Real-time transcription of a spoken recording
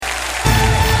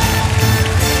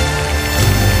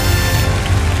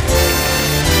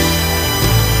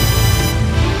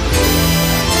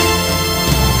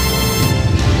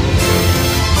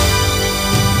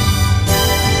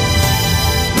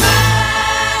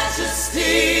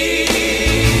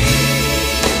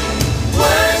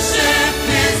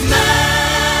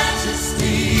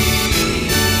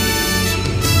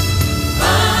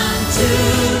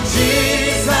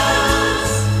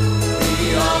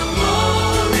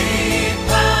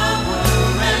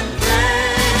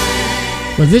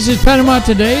Well, this is Panama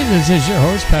Today. This is your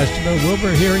host, Pastor Bill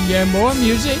Wilbur, here in more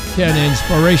music and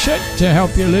inspiration to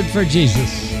help you live for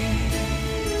Jesus.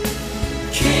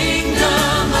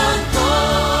 Kingdom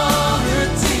Authority.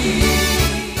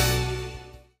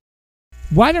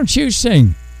 Why don't you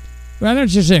sing? Why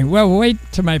don't you sing? Well, wait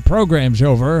till my program's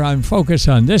over. I'm focused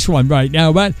on this one right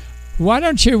now. But why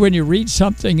don't you, when you read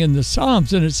something in the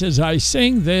Psalms and it says, I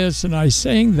sing this and I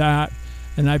sing that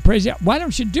and I praise it, why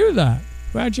don't you do that?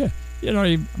 Why don't you? You know,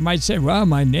 you might say, well,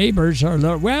 my neighbors are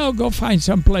little. Well, go find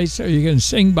some place so you can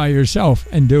sing by yourself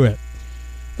and do it.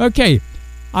 Okay,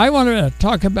 I want to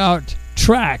talk about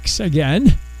tracks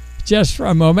again, just for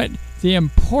a moment, the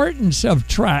importance of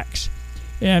tracks.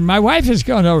 And my wife is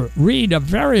going to read a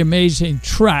very amazing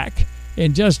track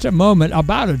in just a moment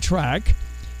about a track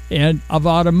and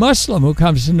about a Muslim who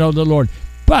comes to know the Lord.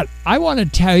 But I want to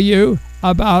tell you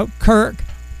about Kurt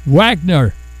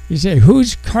Wagner. You say,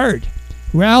 who's Kurt?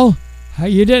 Well,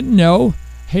 you didn't know,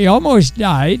 he almost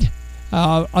died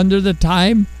under the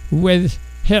time with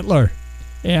Hitler.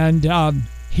 And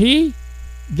he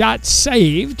got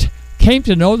saved, came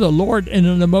to know the Lord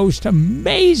in the most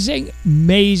amazing,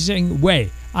 amazing way.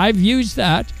 I've used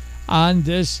that on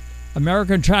this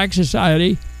American Tract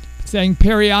Society thing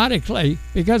periodically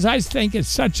because I think it's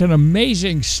such an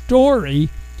amazing story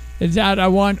that I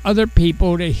want other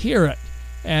people to hear it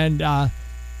and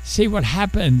see what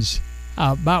happens.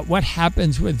 About what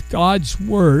happens with God's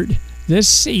Word, this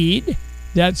seed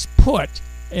that's put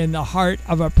in the heart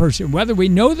of a person. Whether we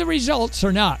know the results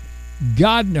or not,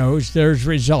 God knows there's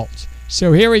results.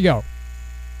 So here we go.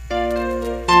 In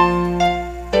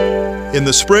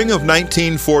the spring of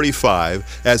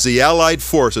 1945, as the Allied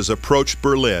forces approached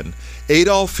Berlin,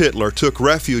 Adolf Hitler took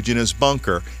refuge in his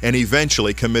bunker and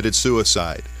eventually committed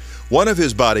suicide. One of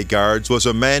his bodyguards was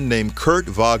a man named Kurt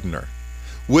Wagner.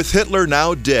 With Hitler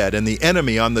now dead and the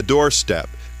enemy on the doorstep,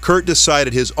 Kurt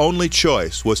decided his only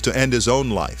choice was to end his own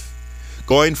life.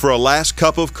 Going for a last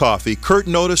cup of coffee, Kurt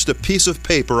noticed a piece of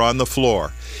paper on the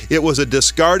floor. It was a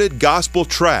discarded gospel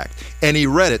tract, and he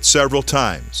read it several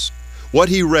times. What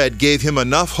he read gave him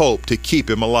enough hope to keep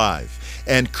him alive,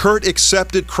 and Kurt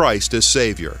accepted Christ as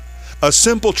Savior. A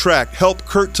simple tract helped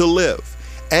Kurt to live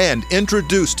and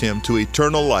introduced him to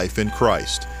eternal life in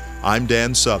Christ. I'm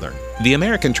Dan Southern. The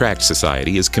American Tract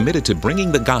Society is committed to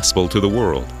bringing the gospel to the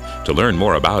world. To learn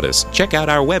more about us, check out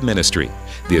our web ministry.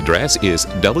 The address is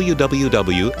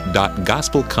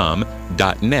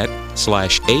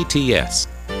www.gospelcom.net/ats.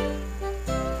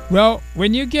 Well,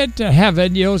 when you get to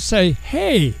heaven, you'll say,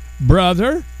 hey,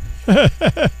 brother,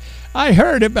 I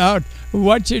heard about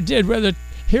what you did with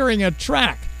hearing a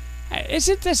track.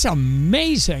 Isn't this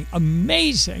amazing,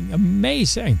 amazing,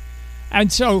 amazing? And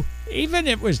so, even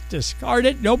it was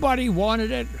discarded, nobody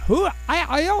wanted it.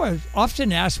 I always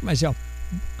often ask myself,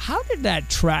 how did that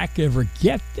track ever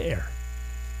get there?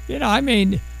 You know, I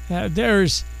mean,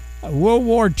 there's World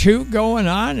War II going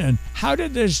on, and how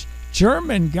did this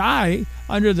German guy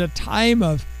under the time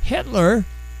of Hitler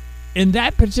in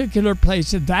that particular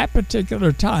place at that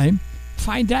particular time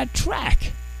find that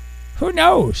track? Who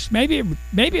knows? Maybe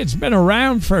it's been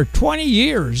around for 20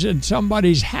 years in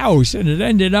somebody's house and it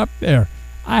ended up there.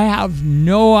 I have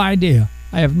no idea.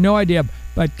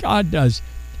 But God does.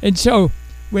 And so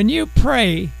when you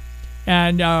pray,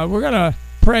 and we're going to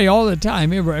pray all the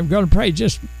time. I'm going to pray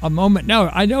just a moment. Now,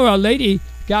 I know a lady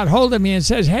got hold of me and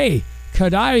says, hey,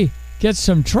 could I get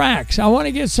some tracts? I want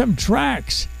to get some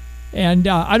tracts. And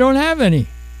I don't have any.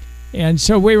 And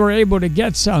so we were able to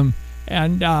get some.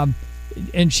 And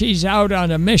she's out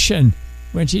on a mission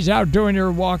when she's out doing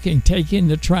her walking, taking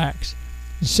the tracts.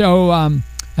 So,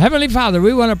 Heavenly Father,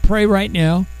 we want to pray right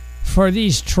now for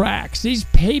these tracts, these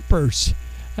papers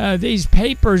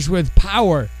with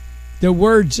power. The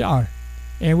words are.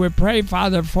 And we pray,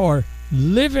 Father, for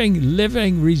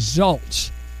living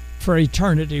results for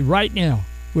eternity right now.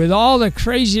 With all the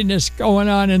craziness going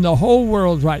on in the whole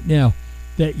world right now,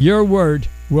 that your word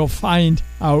will find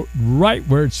out right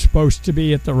where it's supposed to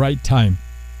be at the right time.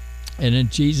 And in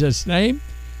Jesus' name,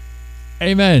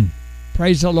 amen.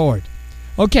 Praise the Lord.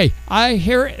 Okay,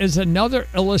 here is another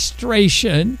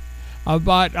illustration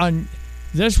about on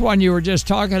this one you were just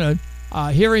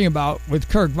hearing about with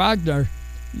Kurt Wagner.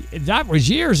 That was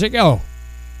years ago.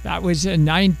 That was in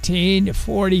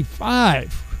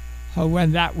 1945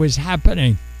 when that was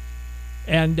happening.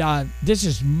 And this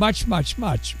is much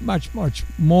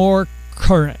more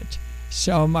current.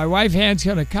 So my wife Ann's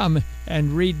going to come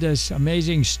and read this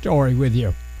amazing story with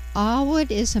you.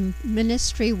 Arwood is a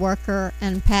ministry worker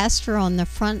and pastor on the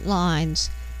front lines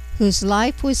whose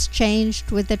life was changed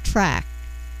with the tract.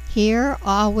 Here,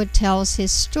 Arwood tells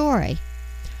his story.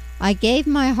 I gave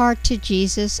my heart to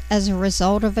Jesus as a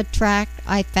result of a tract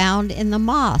I found in the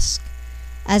mosque.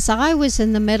 As I was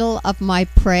in the middle of my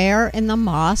prayer in the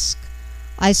mosque,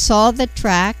 I saw the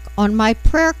tract on my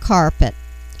prayer carpet.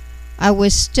 I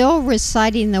was still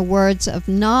reciting the words of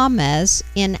Namaz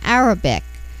in Arabic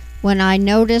when I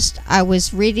noticed I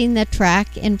was reading the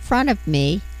tract in front of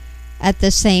me at the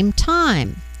same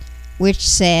time, which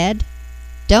said,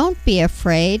 "Don't be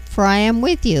afraid, for I am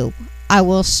with you. I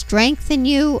will strengthen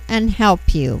you and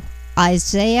help you."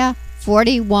 Isaiah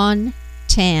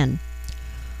 41:10.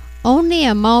 Only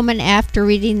a moment after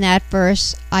reading that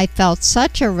verse, I felt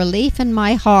such a relief in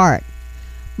my heart.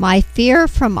 My fear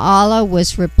from Allah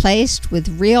was replaced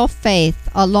with real faith,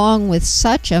 along with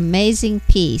such amazing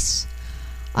peace.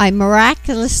 I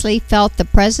miraculously felt the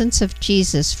presence of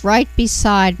Jesus right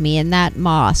beside me in that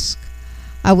mosque.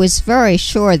 I was very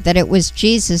sure that it was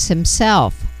Jesus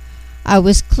himself. I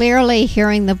was clearly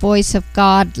hearing the voice of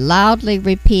God loudly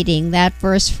repeating that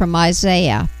verse from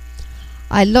Isaiah.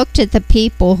 I looked at the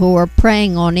people who were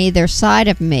praying on either side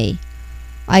of me.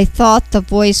 I thought the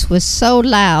voice was so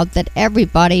loud that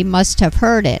everybody must have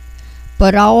heard it,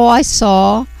 but all I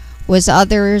saw was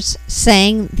others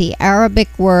saying the Arabic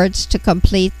words to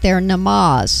complete their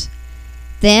namaz.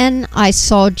 Then I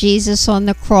saw Jesus on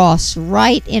the cross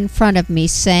right in front of me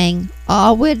saying,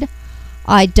 "Awad,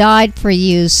 I died for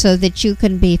you so that you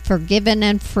can be forgiven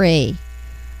and free."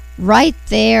 Right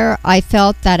there, I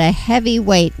felt that a heavy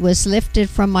weight was lifted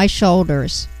from my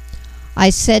shoulders.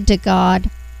 I said to God,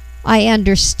 "I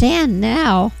understand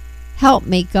now. Help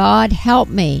me, God, help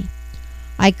me."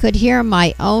 I could hear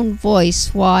my own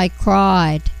voice while I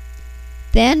cried.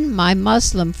 Then my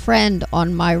Muslim friend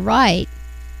on my right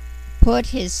put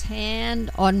his hand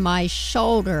on my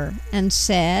shoulder and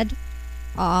said,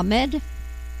 "Ahmed,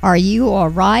 are you all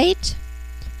right?"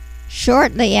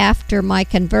 Shortly after my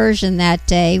conversion that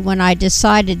day, when I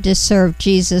decided to serve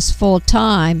Jesus full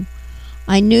time,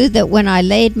 I knew that when I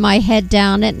laid my head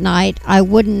down at night, I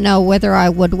wouldn't know whether I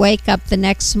would wake up the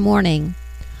next morning.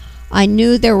 I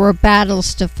knew there were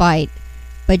battles to fight,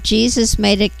 but Jesus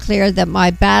made it clear that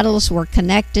my battles were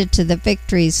connected to the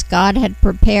victories God had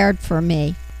prepared for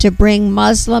me to bring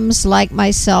Muslims like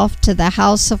myself to the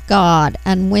house of God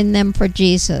and win them for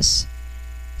Jesus.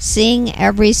 Seeing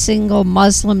every single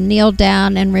Muslim kneel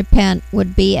down and repent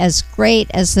would be as great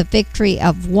as the victory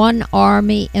of one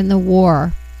army in the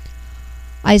war.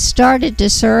 I started to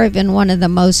serve in one of the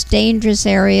most dangerous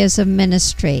areas of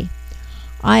ministry.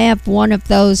 I have one of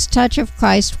those Touch of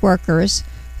Christ workers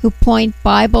who point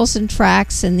Bibles and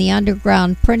tracts in the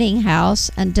underground printing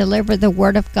house and deliver the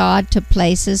Word of God to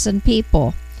places and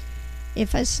people.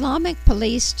 If Islamic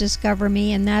police discover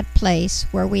me in that place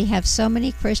where we have so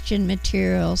many Christian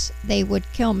materials, they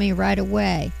would kill me right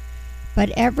away. But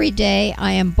every day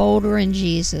I am bolder in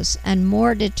Jesus and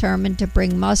more determined to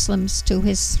bring Muslims to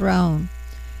his throne.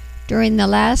 During the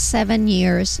last 7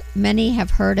 years, many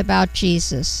have heard about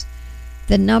Jesus.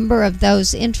 The number of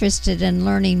those interested in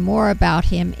learning more about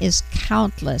him is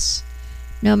countless.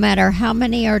 No matter how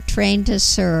many are trained to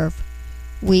serve,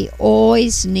 we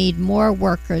always need more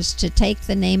workers to take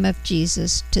the name of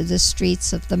Jesus to the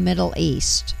streets of the Middle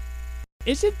East.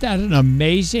 Isn't that an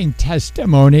amazing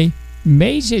testimony?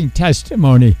 Amazing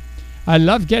testimony. I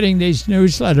love getting these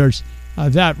newsletters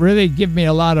that really give me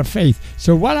a lot of faith.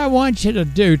 So what I want you to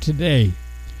do today,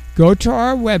 go to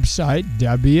our website,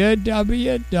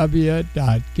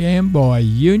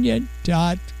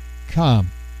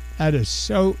 www.gamboyunion.com. That is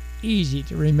so easy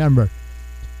to remember.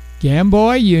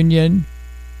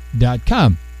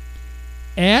 gamboyunion.com.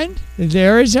 And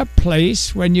there is a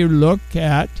place when you look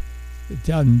at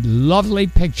the lovely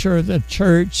picture of the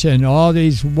church and all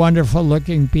these wonderful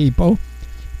looking people,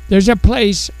 there's a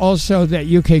place also that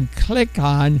you can click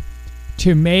on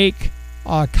to make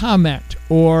a comment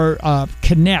or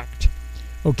connect.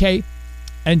 Okay?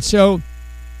 And so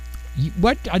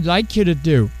what I'd like you to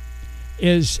do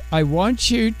is I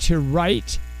want you to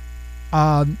write,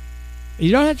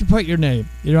 you don't have to put your name.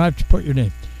 You don't have to put your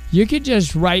name. You could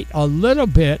just write a little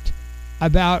bit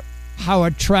about how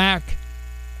a track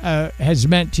has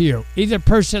meant to you. Either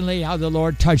personally, how the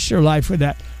Lord touched your life with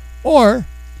that, or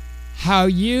how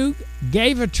you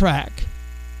gave a track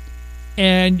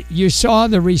and you saw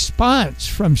the response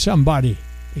from somebody.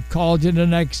 They called you the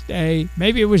next day.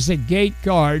 Maybe it was the gate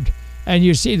guard, and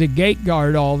you see the gate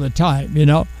guard all the time, you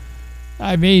know.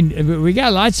 I mean, we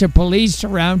got lots of police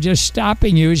around just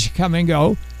stopping you as you come and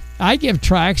go. I give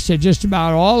tracts to just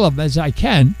about all of them as I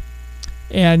can.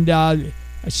 And I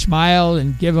smile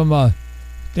and give them a...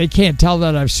 They can't tell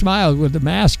that I've smiled with the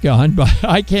mask on, but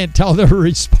I can't tell their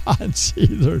response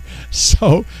either.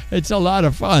 So it's a lot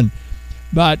of fun.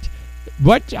 But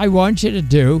what I want you to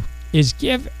do is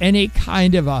give any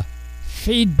kind of a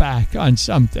feedback on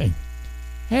something.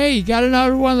 Hey, you got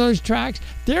another one of those tracks?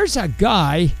 There's a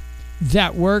guy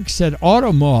that works at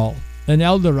Auto Mall in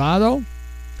El Dorado,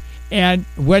 and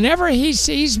whenever he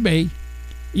sees me,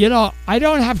 I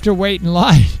don't have to wait in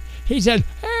line. He said,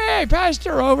 "Hey,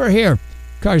 Pastor, over here."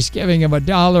 Of course, giving him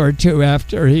 $1 or $2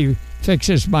 after he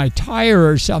fixes my tire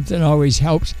or something always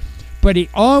helps. But he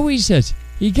always says,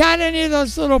 "You got any of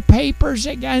those little papers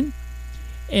again?"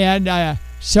 And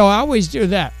so I always do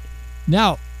that.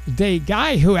 Now, the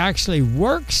guy who actually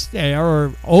works there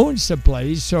or owns the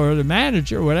place, or the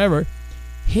manager, or whatever,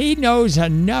 he knows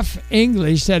enough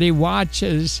English that he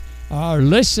watches or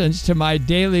listens to my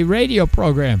daily radio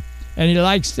program, and he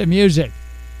likes the music.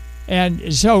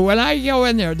 And so when I go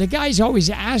in there, the guy's always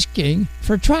asking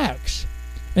for tracks,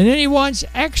 and then he wants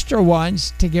extra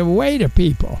ones to give away to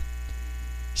people.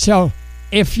 So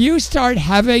if you start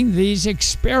having these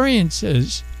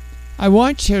experiences, I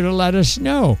want you to let us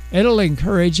know. It'll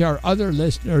encourage our other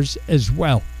listeners as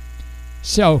well.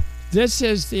 So this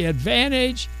is the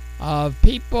advantage of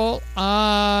people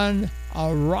on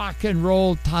a rock and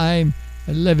roll time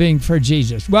living for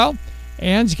Jesus. Well,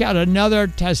 Ann's got another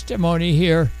testimony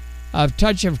here of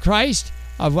Touch of Christ,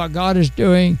 of what God is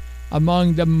doing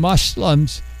among the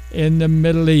Muslims in the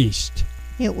Middle East.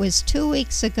 It was 2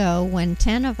 weeks ago when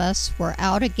 10 of us were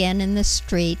out again in the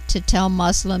street to tell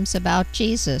Muslims about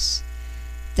Jesus.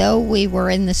 Though we were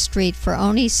in the street for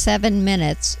only 7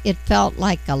 minutes, it felt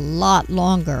like a lot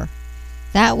longer.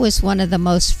 That was one of the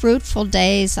most fruitful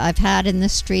days I've had in the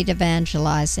street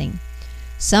evangelizing.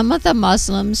 Some of the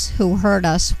Muslims who heard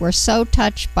us were so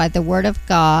touched by the Word of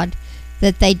God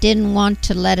that they didn't want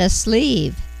to let us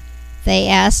leave. They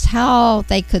asked how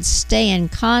they could stay in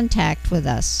contact with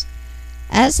us.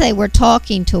 As they were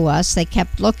talking to us, they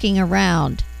kept looking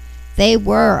around. They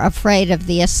were afraid of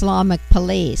the Islamic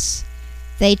police.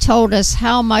 They told us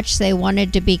how much they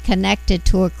wanted to be connected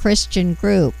to a Christian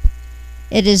group.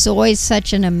 It is always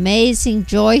such an amazing,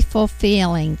 joyful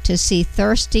feeling to see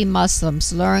thirsty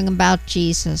Muslims learn about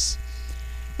Jesus.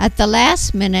 At the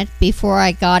last minute before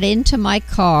I got into my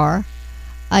car,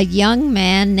 a young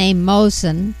man named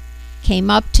Mohsen came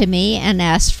up to me and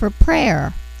asked for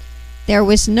prayer. There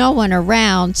was no one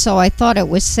around, so I thought it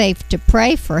was safe to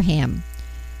pray for him.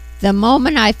 The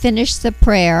moment I finished the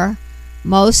prayer,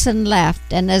 Mohsen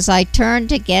left, and as I turned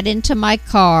to get into my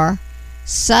car,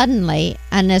 suddenly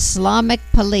an Islamic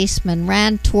policeman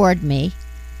ran toward me,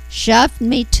 shoved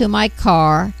me to my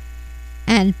car,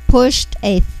 and pushed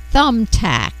a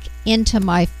thumbtack into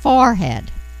my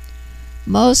forehead.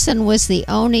 Mohsen was the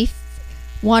only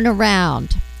one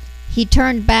around. He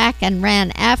turned back and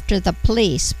ran after the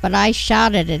police, but I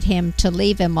shouted at him to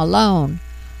leave him alone.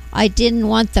 I didn't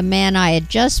want the man I had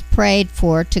just prayed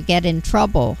for to get in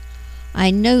trouble. I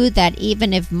knew that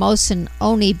even if Mohsen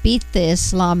only beat the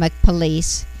Islamic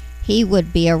police, he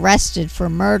would be arrested for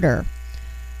murder.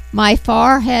 My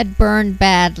forehead burned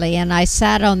badly and I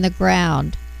sat on the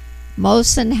ground.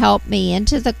 Mohsen helped me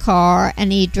into the car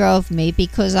and he drove me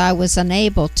because I was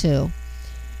unable to.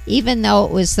 Even though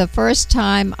it was the first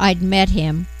time I'd met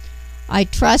him, I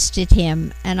trusted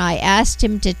him and I asked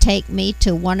him to take me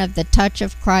to one of the Touch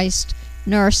of Christ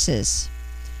nurses.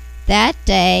 That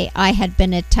day I had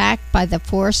been attacked by the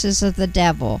forces of the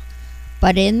devil,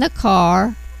 but in the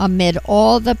car, amid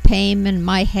all the pain in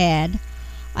my head,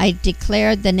 I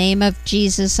declared the name of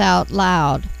Jesus out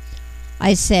loud.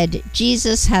 I said,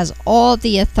 Jesus has all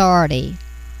the authority.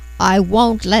 I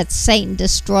won't let Satan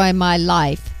destroy my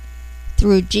life.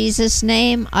 Through Jesus'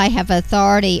 name, I have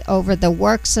authority over the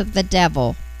works of the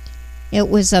devil. It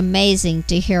was amazing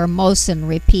to hear Mohsen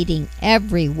repeating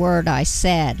every word I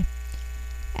said.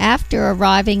 After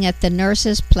arriving at the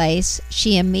nurse's place,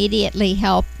 she immediately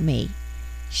helped me.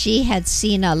 She had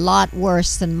seen a lot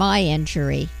worse than my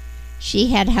injury.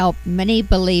 She had helped many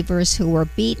believers who were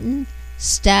beaten,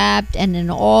 stabbed, and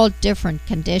in all different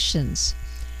conditions.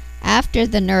 After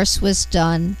the nurse was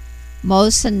done,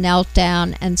 Mohsen knelt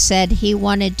down and said he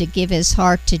wanted to give his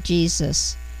heart to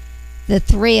Jesus. The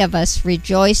three of us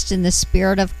rejoiced in the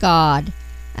Spirit of God,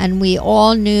 and we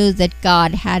all knew that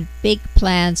God had big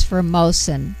plans for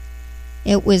Mohsen.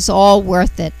 It was all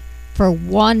worth it for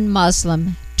one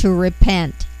Muslim to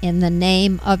repent in the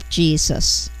name of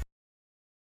Jesus.